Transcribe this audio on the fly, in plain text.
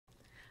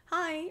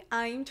Hi,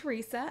 I'm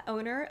Theresa,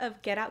 owner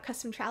of Get Out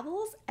Custom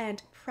Travels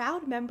and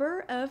proud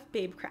member of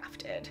Babe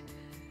Crafted.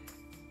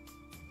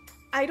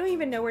 I don't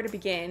even know where to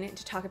begin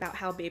to talk about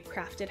how Babe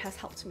Crafted has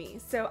helped me,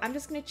 so I'm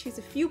just going to choose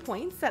a few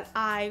points that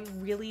I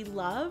really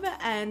love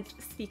and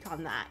speak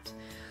on that.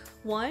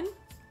 One,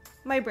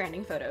 my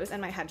branding photos and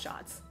my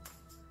headshots.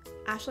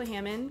 Ashley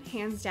Hammond,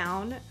 hands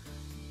down,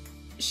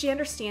 she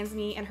understands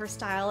me and her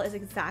style is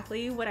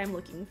exactly what I'm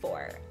looking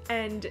for.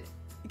 And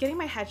getting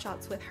my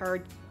headshots with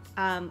her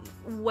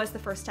was the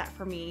first step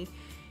for me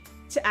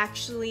to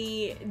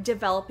actually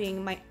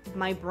developing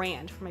my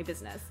brand for my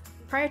business.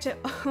 Prior to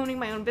owning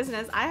my own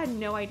business, I had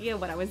no idea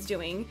what I was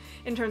doing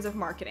in terms of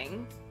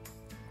marketing.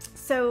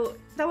 So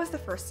that was the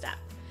first step.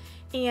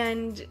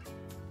 And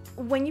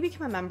when you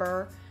become a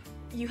member,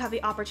 you have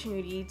the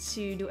opportunity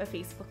to do a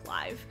Facebook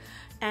Live.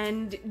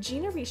 And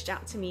Gina reached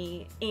out to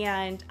me,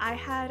 and I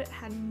had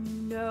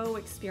no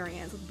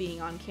experience with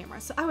being on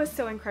camera. So I was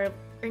so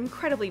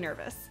incredibly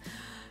nervous.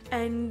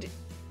 And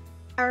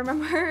I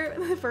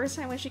remember the first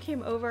time when she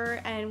came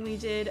over and we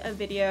did a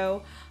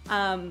video,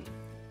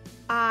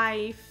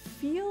 I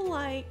feel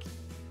like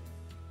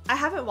I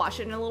haven't watched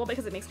it in a little bit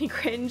because it makes me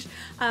cringe,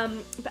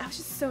 but I was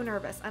just so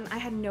nervous and I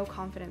had no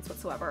confidence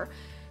whatsoever.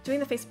 Doing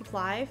the Facebook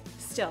Live,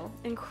 still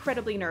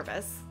incredibly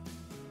nervous.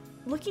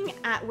 Looking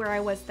at where I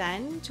was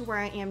then to where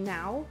I am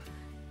now,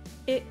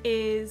 it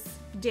is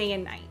day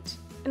and night.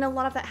 And a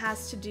lot of that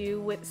has to do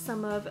with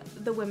some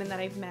of the women that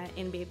I've met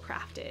in Babe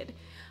Crafted.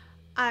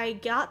 I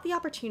got the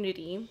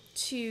opportunity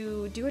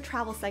to do a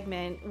travel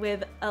segment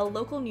with a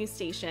local news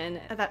station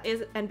that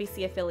is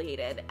NBC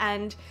affiliated,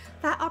 and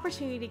that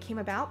opportunity came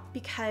about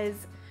because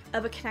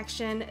of a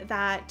connection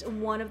that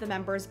one of the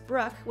members,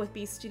 Brooke with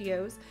B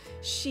Studios,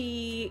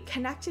 she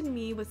connected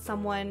me with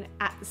someone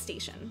at the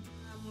station.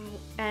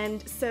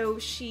 And so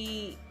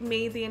she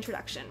made the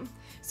introduction.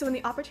 So when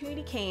the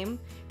opportunity came,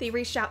 they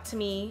reached out to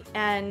me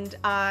and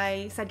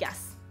I said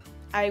yes.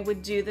 I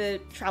would do the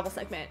travel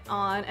segment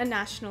on a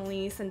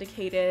nationally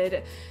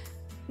syndicated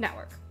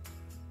network.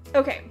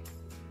 Okay,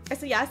 I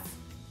said yes.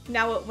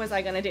 Now what was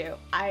I gonna do?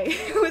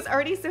 I was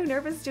already so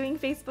nervous doing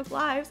Facebook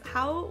Lives.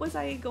 How was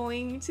I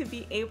going to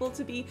be able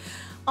to be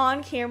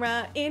on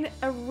camera in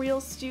a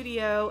real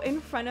studio in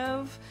front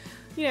of,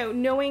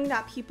 knowing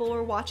that people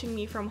were watching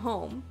me from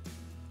home?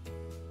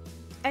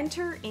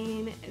 Enter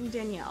in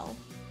Danielle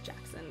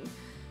Jackson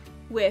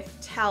with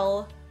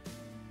Tell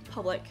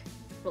Public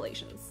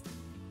Relations.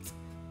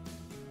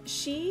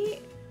 She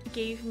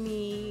gave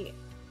me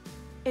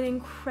an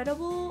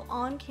incredible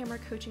on-camera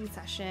coaching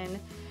session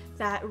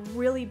that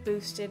really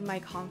boosted my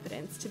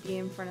confidence to be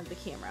in front of the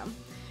camera.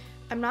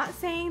 I'm not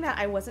saying that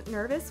I wasn't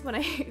nervous when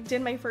I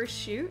did my first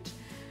shoot,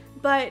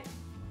 but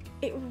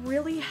it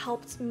really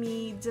helped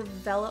me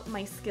develop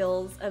my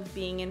skills of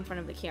being in front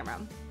of the camera.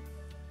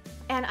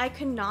 And I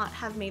could not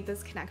have made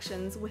those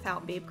connections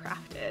without Babe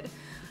Crafted.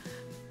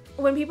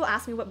 When people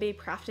ask me what Babe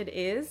Crafted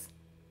is,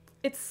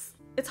 it's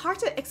hard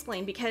to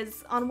explain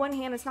because on one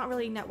hand, it's not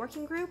really a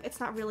networking group, it's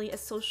not really a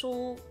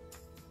social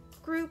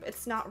group,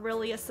 it's not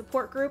really a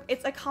support group,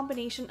 it's a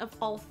combination of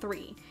all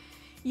three.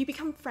 You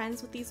become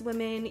friends with these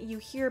women, you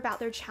hear about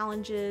their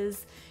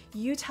challenges,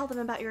 you tell them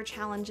about your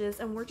challenges,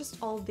 and we're just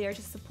all there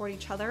to support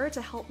each other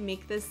to help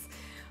make this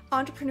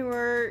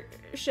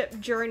entrepreneurship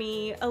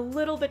journey a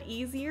little bit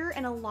easier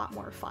and a lot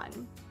more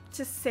fun.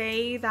 To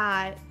say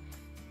that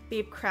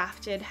Babe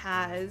Crafted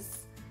has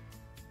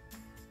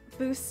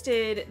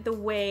boosted the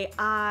way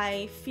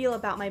I feel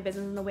about my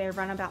business and the way I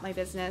run about my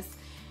business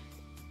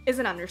is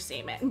an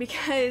understatement,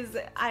 because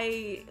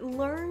I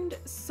learned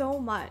so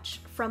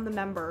much from the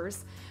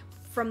members,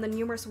 from the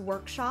numerous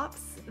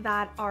workshops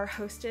that are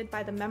hosted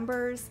by the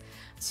members,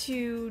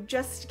 to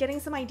just getting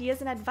some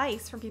ideas and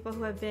advice from people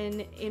who have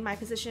been in my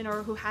position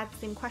or who had the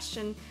same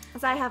question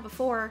as I have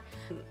before.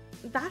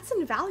 That's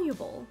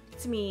invaluable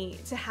to me,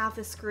 to have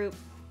this group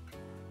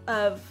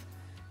of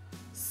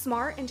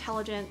smart,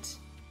 intelligent,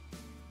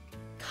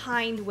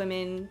 kind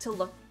women to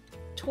look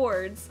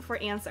towards for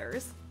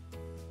answers.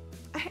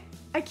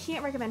 I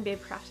can't recommend Babe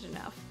Crafted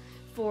enough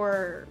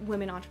for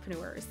women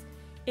entrepreneurs.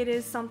 It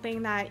is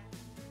something that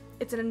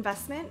it's an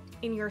investment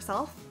in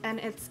yourself and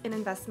it's an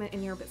investment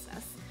in your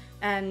business.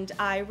 And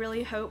I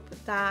really hope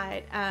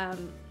that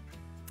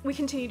we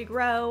continue to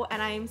grow,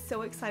 and I'm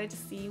so excited to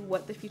see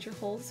what the future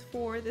holds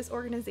for this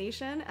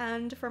organization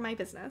and for my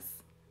business.